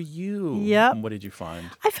 The letter U. Yep. What did you find?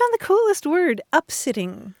 I found the coolest word,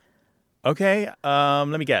 upsitting. Okay, let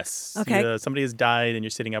me guess. Okay. Somebody has died and you're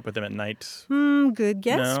sitting up with them at night. Good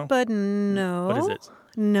guess, No? but no. What is it?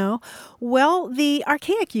 No. Well, the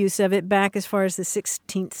archaic use of it back as far as the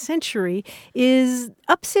 16th century is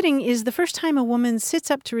upsitting is the first time a woman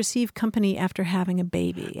sits up to receive company after having a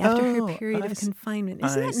baby, after her period of confinement.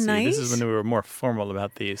 Isn't that nice? This is when we were more formal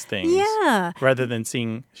about these things. Yeah. Rather than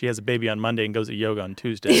seeing she has a baby on Monday and goes to yoga on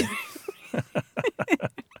Tuesday.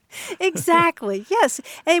 Exactly. Yes.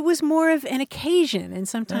 It was more of an occasion. And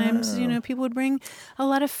sometimes, people would bring a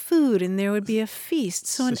lot of food and there would be a feast.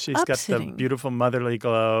 So she's upsitting. got the beautiful motherly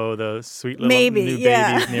glow, the sweet little new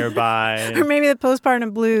babies nearby. Or maybe the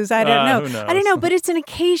postpartum blues. I don't know. Who knows? I don't know, but it's an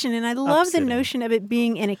occasion. And I love the notion of it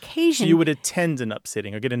being an occasion. So you would attend an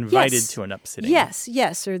upsitting or get invited to an upsitting.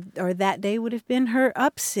 Yes. Or that day would have been her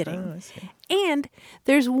upsitting. Oh, I see. And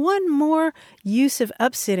there's one more use of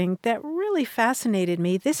upsitting that really fascinated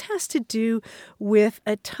me. This has to do with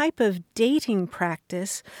a type of dating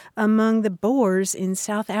practice among the Boers in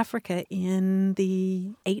South Africa in the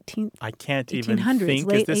 1800s. I can't even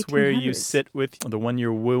think. Is this 1800s. where you sit with the one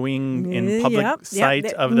you're wooing in public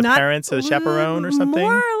sight of the parents of the chaperone or something?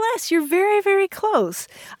 More or less. You're very, very close.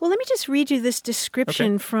 Well, let me just read you this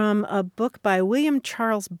description from a book by William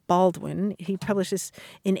Charles Baldwin. He published this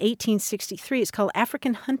in 1863. It's called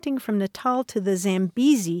African Hunting from Natal to the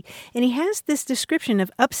Zambezi, and he has this description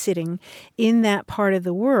of upsitting in that part of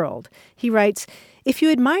the world. He writes, "If you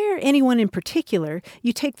admire anyone in particular,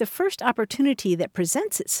 you take the first opportunity that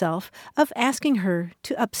presents itself of asking her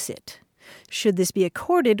to upsit. Should this be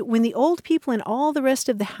accorded, when the old people and all the rest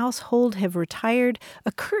of the household have retired,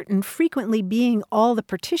 a curtain frequently being all the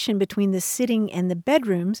partition between the sitting and the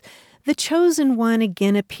bedrooms, the chosen one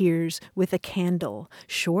again appears with a candle,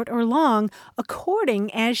 short or long,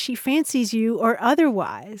 according as she fancies you or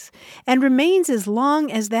otherwise, and remains as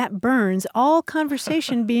long as that burns, all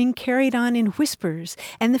conversation being carried on in whispers,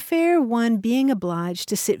 and the fair one being obliged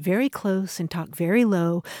to sit very close and talk very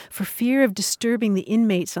low, for fear of disturbing the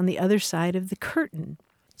inmates on the other side of the curtain."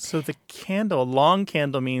 So the candle, long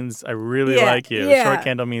candle means I really like you. Short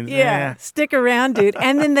candle means, stick around, dude.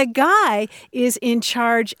 And then the guy is in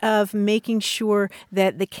charge of making sure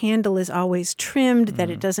that the candle is always trimmed, that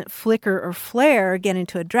it doesn't flicker or flare or get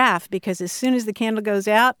into a draft, because as soon as the candle goes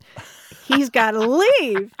out, he's got to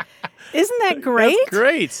leave. Isn't that great? That's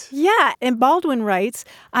great. Yeah, and Baldwin writes,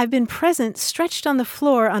 "I've been present, stretched on the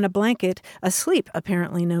floor on a blanket, asleep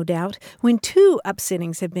apparently, no doubt, when 2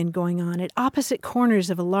 upsittings have been going on at opposite corners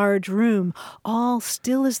of a large room, all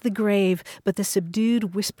still as the grave, but the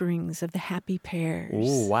subdued whisperings of the happy pairs."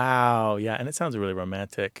 Oh, wow. Yeah, and it sounds really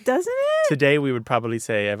romantic. Doesn't it? Today we would probably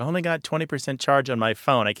say, I've only got 20% charge on my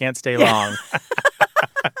phone. I can't stay long.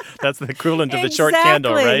 That's the equivalent of the short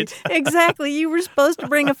candle, right? Exactly. You were supposed to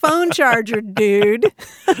bring a phone charger, dude.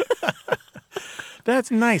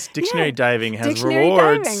 That's nice. Dictionary diving has Dictionary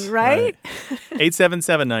rewards. Diving, right?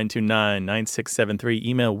 877-929-9673.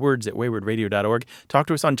 Email words@waywardradio.org. Talk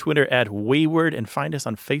to us on Twitter @Wayward and find us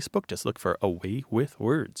on Facebook. Just look for A Way with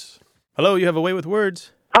Words. Hello, you have A Way with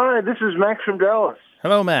Words. Hi, this is Max from Dallas.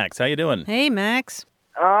 Hello, Max. How you doing? Hey, Max.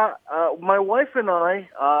 My wife and I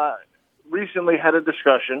recently had a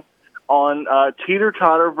discussion on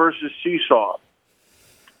teeter-totter versus seesaw.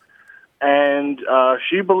 And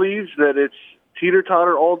she believes that it's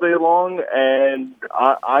teeter-totter all day long, and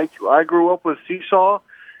I grew up with seesaw,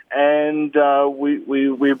 and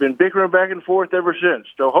we've been bickering back and forth ever since.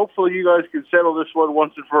 So hopefully you guys can settle this one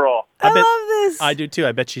once and for all. I love this. I do too.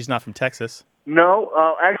 I bet she's not from Texas. No,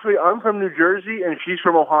 actually I'm from New Jersey, and she's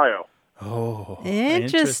from Ohio. Oh,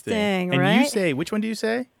 interesting, right? And you say, which one do you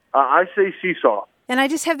say? I say seesaw. And I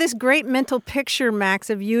just have this great mental picture, Max,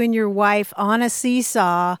 of you and your wife on a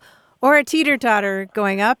seesaw or a teeter-totter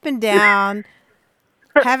going up and down,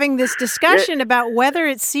 having this discussion about whether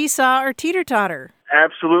it's seesaw or teeter-totter.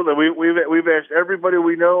 Absolutely. We've asked everybody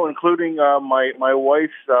we know, including my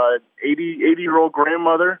wife's 80-year-old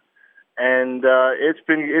grandmother, and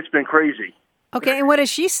it's been crazy. Okay, and what does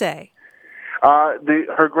she say?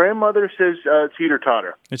 Her grandmother says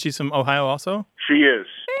teeter-totter. And she's from Ohio also? She is.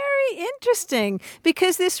 Very interesting,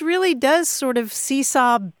 because this really does sort of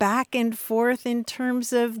seesaw back and forth in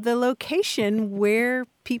terms of the location where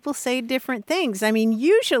people say different things. I mean,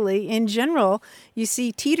 usually, in general, you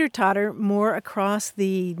see teeter-totter more across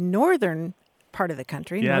the northern part of the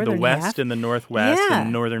country. Yeah, the west half. and the northwest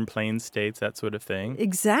and northern plains states, that sort of thing.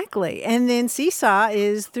 Exactly. And then seesaw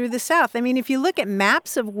is through the south. I mean, if you look at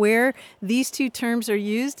maps of where these two terms are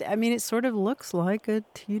used, I mean, it sort of looks like a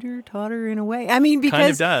teeter-totter in a way. I mean, because,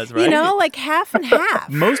 kind of does, right? You know, like half and half.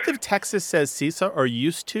 Most of Texas says seesaw, or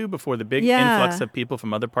used to, before the big influx of people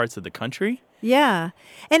from other parts of the country. Yeah.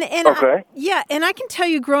 And Okay. and I can tell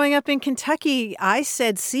you growing up in Kentucky, I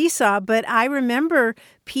said seesaw, but I remember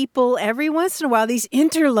people every once in a while, these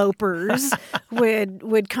interlopers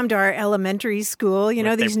would come to our elementary school, you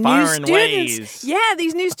know, With their these new foreign students. ways. Yeah,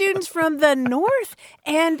 these new students from the north.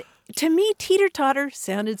 And to me, teeter-totter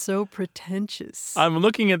sounded so pretentious. I'm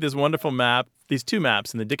looking at this wonderful map, these two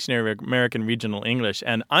maps in the Dictionary of American Regional English,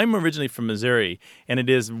 and I'm originally from Missouri, and it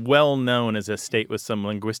is well known as a state with some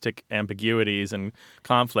linguistic ambiguities and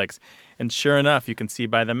conflicts. And sure enough, you can see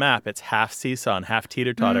by the map, it's half seesaw and half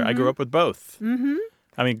teeter-totter. I grew up with both. Mm-hmm.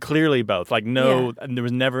 I mean, clearly both. Like, there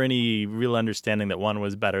was never any real understanding that one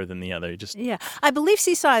was better than the other. Yeah. I believe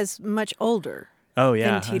seesaw is much older. Oh,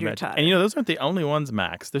 yeah. Than teeter-totter. And, those aren't the only ones,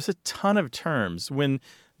 Max. There's a ton of terms. When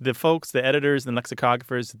the folks, the editors and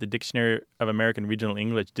lexicographers at the Dictionary of American Regional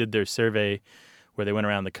English did their survey where they went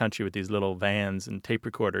around the country with these little vans and tape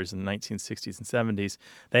recorders in the 1960s and 70s,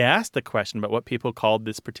 they asked the question about what people called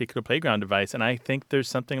this particular playground device, and I think there's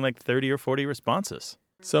something like 30 or 40 responses.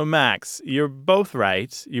 So, Max, you're both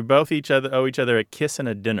right. You both owe each other a kiss and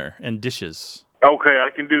a dinner and dishes. Okay, I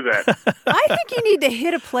can do that. I think you need to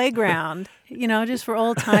hit a playground, just for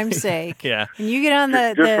old time's sake. Yeah. And you get on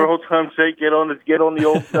Just for old time's sake, get on the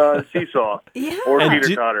old seesaw. Yeah. Or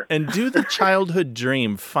teeter-totter. And do the childhood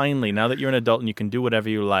dream, finally, now that you're an adult and you can do whatever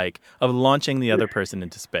you like, of launching the other person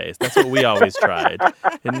into space. That's what we always tried.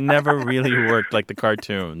 It never really worked like the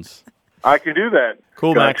cartoons. I can do that.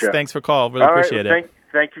 Cool, Gotcha. Max. Thanks for calling. Really appreciate it.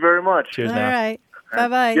 Thank you very much. Cheers All now. right.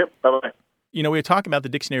 Bye-bye. Yep, bye-bye. We were talking about the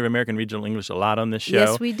Dictionary of American Regional English a lot on this show.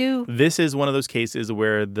 Yes, we do. This is one of those cases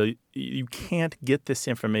where you can't get this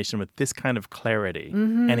information with this kind of clarity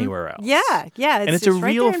anywhere else. Yeah. And it's a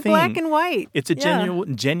right real there in thing. black and white. It's a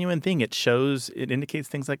genuine thing. It indicates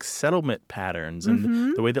things like settlement patterns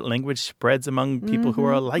and the way that language spreads among people who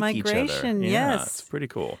are like each other. Migration, Yeah, yes. it's pretty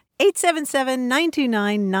cool.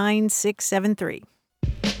 877-929-9673.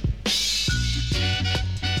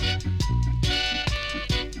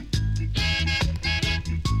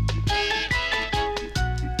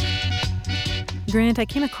 Grant, I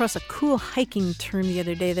came across a cool hiking term the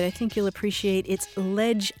other day that I think you'll appreciate. It's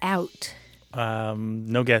ledge out.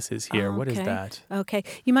 No guesses here. What is that? Okay.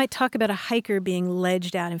 You might talk about a hiker being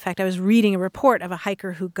ledged out. In fact, I was reading a report of a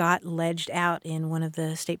hiker who got ledged out in one of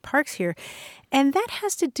the state parks here. And that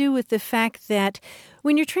has to do with the fact that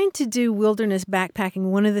when you're trained to do wilderness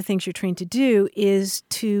backpacking, one of the things you're trained to do is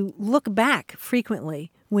to look back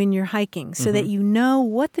frequently when you're hiking so that you know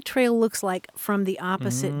what the trail looks like from the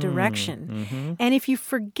opposite direction. And if you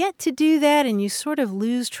forget to do that and you sort of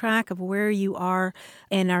lose track of where you are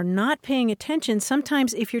and are not paying attention,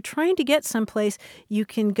 sometimes if you're trying to get someplace, you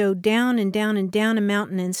can go down and down and down a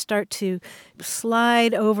mountain and start to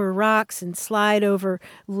slide over rocks and slide over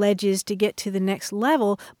ledges to get to the next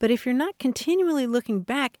level. But if you're not continually looking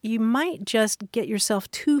back, you might just get yourself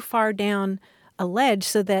too far down a ledge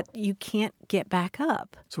so that you can't get back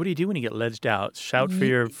up. So what do you do when you get ledged out? Shout for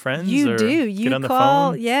your friends? You or do. Get You on the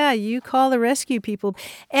call, phone? yeah, you call the rescue people.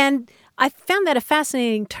 And I found that a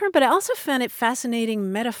fascinating term, but I also found it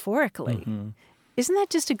fascinating metaphorically. Isn't that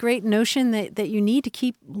just a great notion that you need to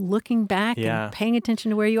keep looking back and paying attention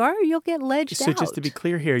to where you are, or you'll get ledged out? So just to be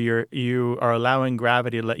clear here, you are allowing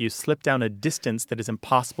gravity to let you slip down a distance that is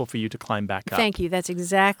impossible for you to climb back up. Thank you. That's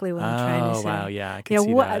exactly what I'm trying to say. Oh, wow. Yeah, I can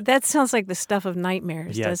see that. That sounds like the stuff of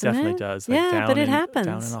nightmares, doesn't it? Yeah, it definitely does. Like yeah, but it happens.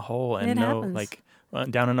 Down in a hole and happens.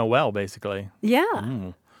 down in a well, basically.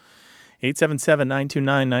 Yeah.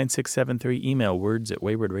 877-929-9673. Email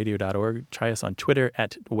words@waywardradio.org. Try us on Twitter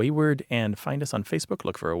 @wayward and find us on Facebook.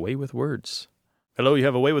 Look for A Way with Words. Hello, you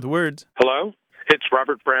have A Way with Words. Hello? It's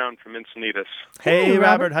Robert Brown from Encinitas. Hey,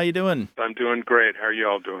 Robert. How you doing? I'm doing great. How are you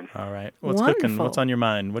all doing? All right. What's Wonderful. cooking? What's on your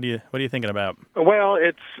mind? What are you thinking about? Well,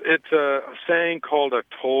 it's a saying called a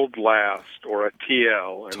told last or a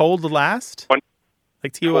TL. And Told last? Like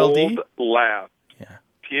TOLD? Told last. Yeah.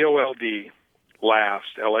 TOLD.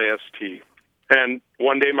 Last, LAST. And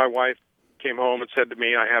one day my wife came home and said to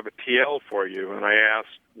me, I have a TL for you. And I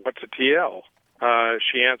asked, what's a TL?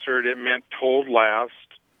 She answered it meant told last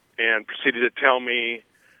and proceeded to tell me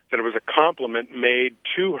that it was a compliment made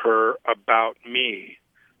to her about me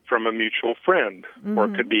from a mutual friend, or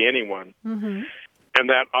it could be anyone. And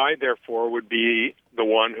that I, therefore, would be the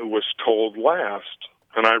one who was told last.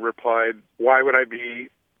 And I replied, why would I be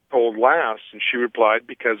told last? And she replied,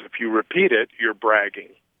 because if you repeat it, you're bragging.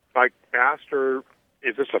 I asked her,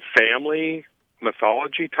 is this a family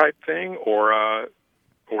mythology type thing or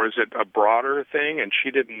is it a broader thing? And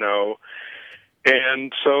she didn't know.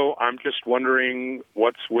 And so I'm just wondering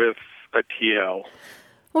what's with a TL.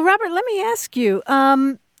 Well, Robert, let me ask you,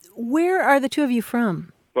 where are the two of you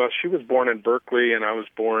from? Well, she was born in Berkeley, and I was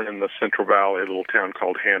born in the Central Valley, a little town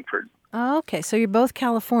called Hanford. Oh, okay, so you're both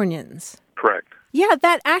Californians. Correct. Yeah,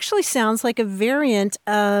 that actually sounds like a variant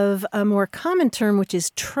of a more common term, which is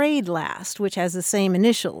trade last, which has the same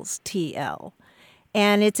initials, TL.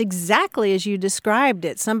 And it's exactly as you described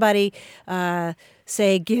it. Somebody,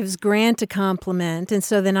 say, gives Grant a compliment, and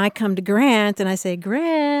so then I come to Grant and I say,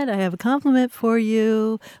 Grant, I have a compliment for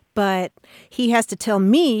you. But he has to tell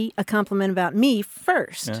me a compliment about me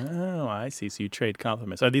first. Oh, I see. So you trade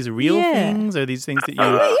compliments. Are these real things? Are these things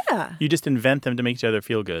that you just invent them to make each other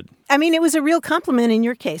feel good? I mean, it was a real compliment in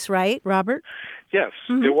your case, right, Robert? Yes,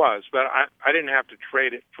 it was. But I didn't have to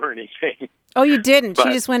trade it for anything. Oh, you didn't? But,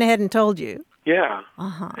 she just went ahead and told you? Yeah.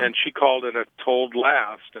 And she called it a told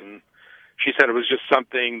last. And she said it was just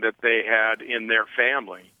something that they had in their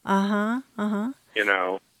family. You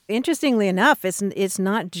know. Interestingly enough, it's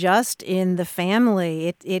not just in the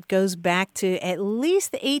family. It goes back to at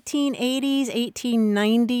least the 1880s,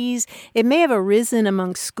 1890s. It may have arisen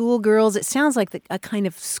among schoolgirls. It sounds like a kind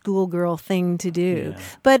of schoolgirl thing to do. Yeah.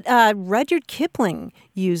 But Rudyard Kipling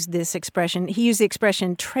used this expression. He used the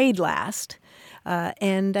expression trade last.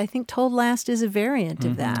 And I think told last is a variant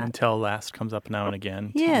of that. And tell last comes up now and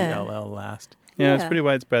again. Yeah. T-E-L-L last. Yeah, it's pretty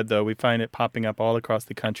widespread, though. We find it popping up all across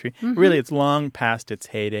the country. Really, it's long past its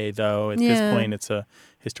heyday, though. At this point, it's a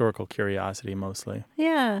historical curiosity mostly.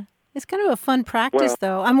 Yeah. It's kind of a fun practice,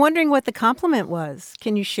 though. I'm wondering what the compliment was.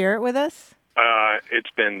 Can you share it with us?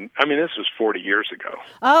 This was 40 years ago.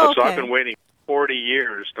 Oh, okay. So I've been waiting 40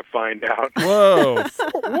 years to find out. Whoa.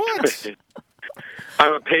 What?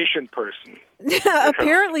 I'm a patient person.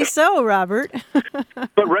 Apparently so, Robert.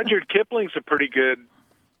 But Rudyard Kipling's a pretty good...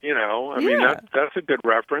 that's a good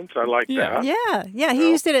reference. I like that. Yeah. He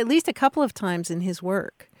used it at least a couple of times in his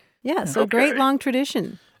work. Yeah, so great long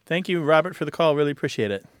tradition. Thank you, Robert, for the call. Really appreciate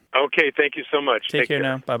it. Okay, thank you so much. Take care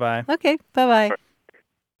now. Bye-bye. Okay, bye-bye.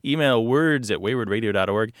 Email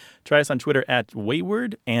words@waywardradio.org. Try us on Twitter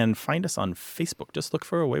 @Wayward and find us on Facebook. Just look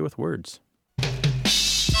for A Way with Words.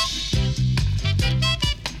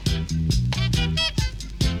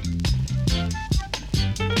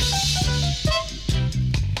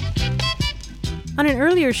 On an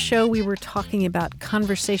earlier show, we were talking about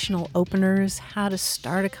conversational openers, how to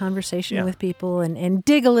start a conversation with people and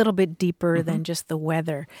dig a little bit deeper than just the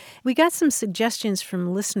weather. We got some suggestions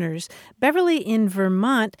from listeners. Beverly in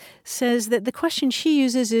Vermont says that the question she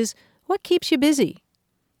uses is, what keeps you busy?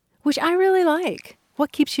 Which I really like.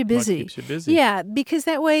 What keeps you busy? What keeps you busy? Yeah, because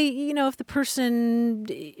that way, if the person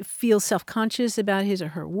feels self-conscious about his or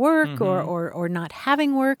her work or not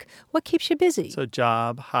having work, what keeps you busy? So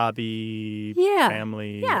job, hobby,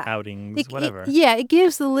 family, outings, whatever. It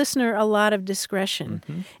gives the listener a lot of discretion.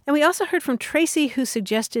 And we also heard from Tracy, who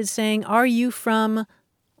suggested saying, are you from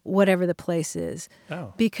whatever the place is?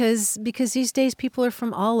 Oh. Because these days people are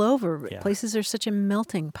from all over. Yeah. Places are such a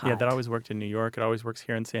melting pot. Yeah, that always worked in New York. It always works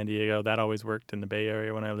here in San Diego. That always worked in the Bay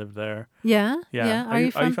Area when I lived there. Yeah? Yeah. Are you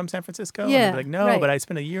from San Francisco? Yeah. And like, no, but I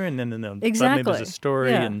spent a year and then suddenly there's a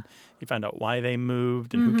story and you find out why they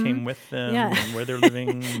moved and who came with them and where they're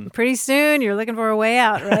living. Pretty soon you're looking for a way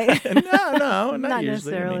out, right? No, not usually.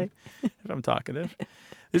 Necessarily. If I'm talkative.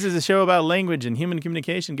 This is a show about language and human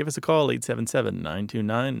communication. Give us a call,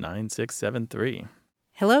 877-929-9673.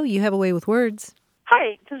 Hello, you have A Way with Words.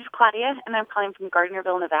 Hi, this is Claudia, and I'm calling from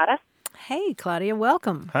Gardnerville, Nevada. Hey, Claudia,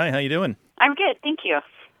 welcome. Hi, how you doing? I'm good, thank you.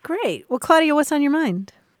 Great. Well, Claudia, what's on your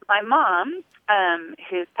mind? My mom,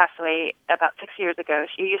 who's passed away about 6 years ago,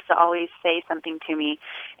 she used to always say something to me,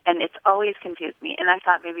 and it's always confused me, and I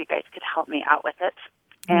thought maybe you guys could help me out with it.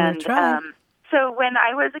 And so when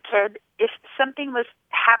I was a kid, if something was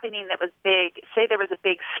happening that was big, say there was a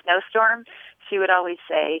big snowstorm, she would always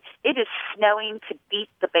say, it is snowing to beat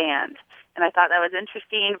the band. And I thought that was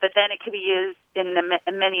interesting, but then it could be used in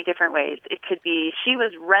many different ways. It could be she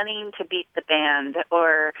was running to beat the band,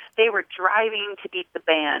 or they were driving to beat the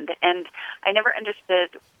band. And I never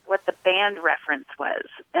understood what the band reference was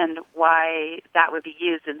and why that would be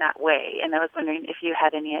used in that way. And I was wondering if you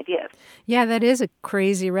had any ideas. Yeah, that is a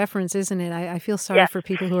crazy reference, isn't it? I feel sorry for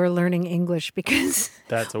people who are learning English because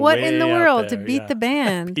that's what in the world to beat the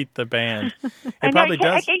band? Beat the band. I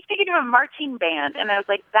kept thinking of a marching band, and I was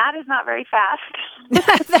like, that is not very fast.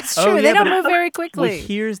 That's true. They don't move very quickly. Well,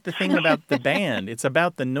 here's the thing about the band. It's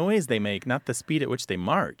about the noise they make, not the speed at which they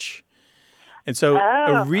march. And so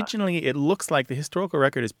originally it looks like the historical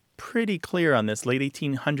record is pretty clear on this. Late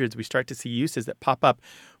 1800s, we start to see uses that pop up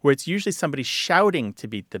where it's usually somebody shouting to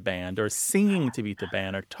beat the band or singing to beat the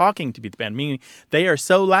band or talking to beat the band, meaning they are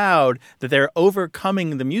so loud that they're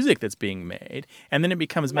overcoming the music that's being made. And then it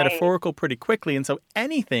becomes metaphorical pretty quickly. And so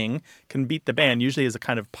anything can beat the band, usually as a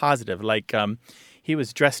kind of positive, like he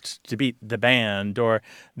was dressed to beat the band, or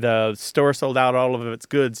the store sold out all of its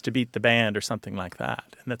goods to beat the band, or something like that.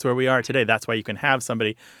 And that's where we are today. That's why you can have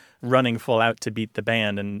somebody running full out to beat the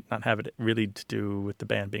band and not have it really to do with the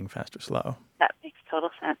band being fast or slow. That makes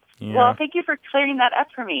total sense. Yeah. Well, thank you for clearing that up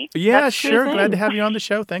for me. Yeah, sure. Glad to have you on the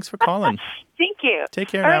show. Thanks for calling. Thank you. Take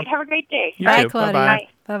care All now. right, have a great day. You Bye, too. Claudia. Bye-bye.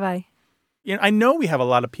 Bye-bye. You know, I know we have a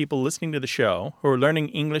lot of people listening to the show who are learning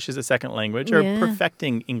English as a second language or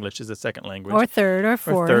perfecting English as a second language. Or third or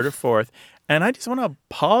fourth. And I just want to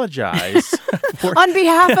apologize on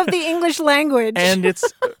behalf of the English language. And its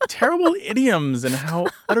terrible idioms and how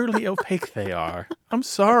utterly opaque they are. I'm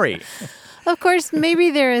sorry. Of course, maybe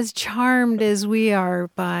they're as charmed as we are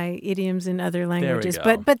by idioms in other languages. There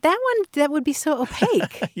we go. But that would be so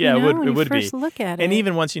opaque. Yeah, you know, it when would you first be. Look at it. And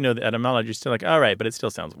even once you know the etymology, you're still like, all right, but it still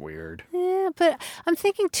sounds weird. Yeah, but I'm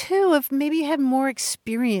thinking too of maybe you have more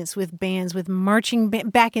experience with bands, with marching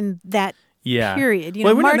back in that period. You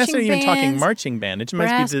Well, know, we're not marching necessarily even talking bands, marching band. It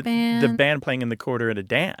might be the band playing in the quarter at a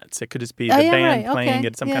dance. It could just be the band playing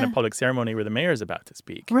at some kind of public ceremony where the mayor's about to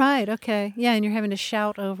speak. Right, okay. Yeah, and you're having to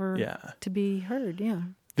shout over to be heard,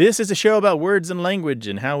 This is a show about words and language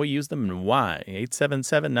and how we use them and why.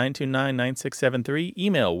 877-929-9673.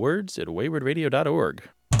 Email words@waywardradio.org.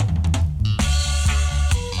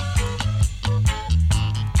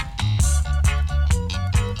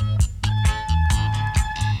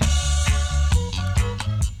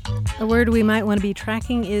 A word we might want to be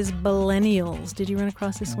tracking is millennials. Did you run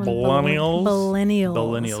across this one? Millennials? Millennials.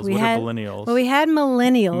 Millennials. What are millennials? Well, we had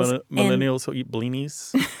millennials. Millennials who eat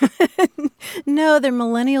blinis? No, they're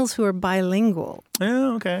millennials who are bilingual.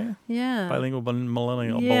 Oh, okay. Yeah. Bilingual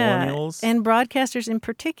millennials. And broadcasters in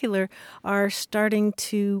particular are starting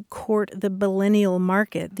to court the millennial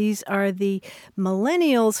market. These are the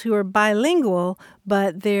millennials who are bilingual,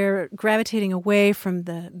 but they're gravitating away from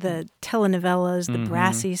the telenovelas, the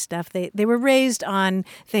brassy stuff. They were raised on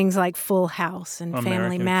things like Full House and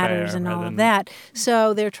Family Matters and all of that.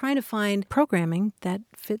 So they're trying to find programming that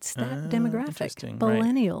fits that demographic.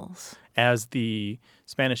 Millennials. Right. As the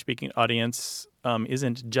Spanish-speaking audience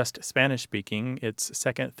isn't just Spanish-speaking, it's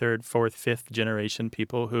second, third, fourth, fifth generation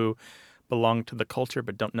people who belong to the culture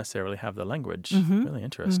but don't necessarily have the language. Really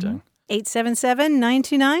interesting.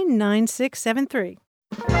 877-929-9673.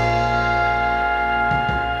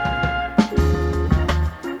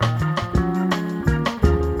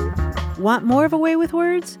 Want more of A Way with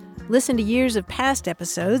Words? Listen to years of past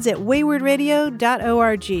episodes at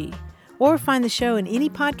waywardradio.org or find the show in any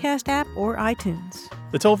podcast app or iTunes.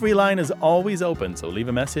 The toll-free line is always open, so leave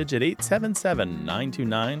a message at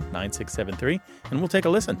 877-929-9673, and we'll take a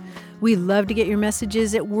listen. We love to get your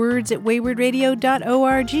messages at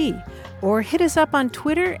words@waywardradio.org or hit us up on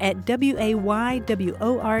Twitter at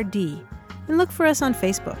WAYWORD and look for us on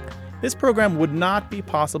Facebook. This program would not be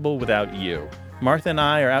possible without you. Martha and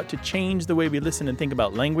I are out to change the way we listen and think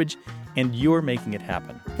about language, and you're making it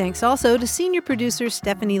happen. Thanks also to senior producer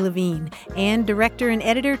Stephanie Levine and director and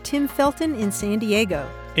editor Tim Felton in San Diego.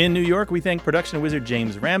 In New York, we thank production wizard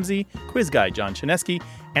James Ramsey, quiz guy John Chinesky,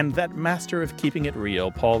 and that master of keeping it real,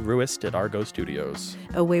 Paul Ruist at Argo Studios.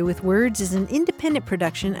 A Way with Words is an independent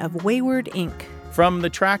production of Wayward, Inc. From the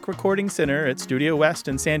Track Recording Center at Studio West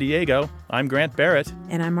in San Diego, I'm Grant Barrett.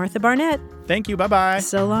 And I'm Martha Barnett. Thank you. Bye-bye.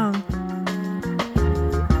 So long.